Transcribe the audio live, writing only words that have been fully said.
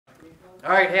All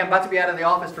right, hey, I'm about to be out of the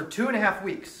office for 2.5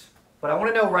 weeks, but I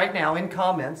want to know right now in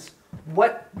comments,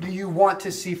 what do you want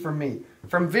to see from me?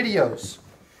 From videos?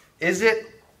 Is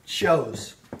it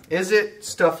shows? Is it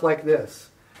stuff like this?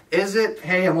 Is it,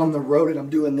 hey, I'm on the road and I'm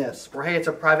doing this? Or hey, it's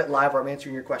a private live where I'm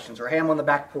answering your questions? Or hey, I'm on the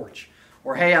back porch?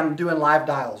 Or hey, I'm doing live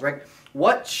dials, right?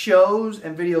 What shows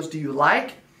and videos do you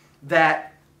like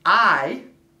that I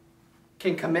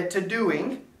can commit to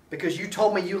doing because you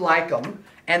told me you like them,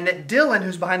 and that Dylan,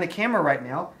 who's behind the camera right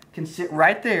now, can sit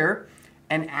right there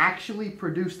and actually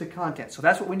produce the content. So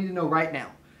that's what we need to know right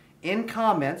now. In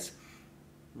comments,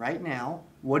 right now,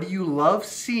 what do you love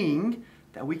seeing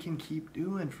that we can keep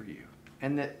doing for you?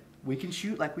 And that we can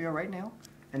shoot like we are right now.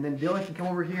 And then Dylan can come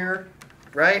over here,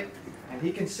 right? And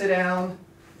he can sit down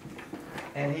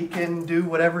and he can do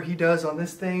whatever he does on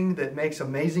this thing that makes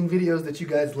amazing videos that you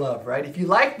guys love, right? If you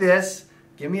like this,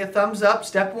 give me a thumbs up.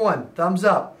 Step 1, thumbs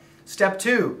up. Step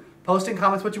 2, post in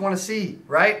comments what you want to see,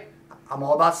 right? I'm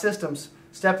all about systems.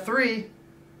 Step 3,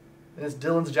 it's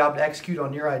Dylan's job to execute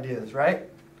on your ideas, right?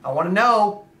 I want to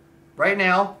know right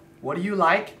now, what do you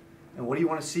like and what do you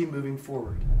want to see moving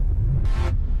forward?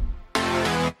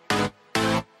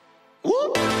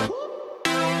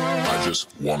 I just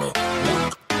wanna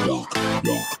work.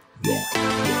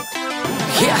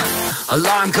 Yeah,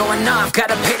 alarm going off,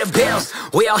 gotta pay the bills.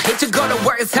 We all hate to go to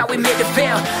work, it's how we made it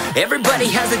feel. Everybody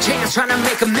has a chance trying to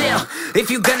make a meal.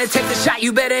 If you're gonna take the shot,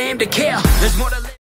 you better aim to kill. There's more to live.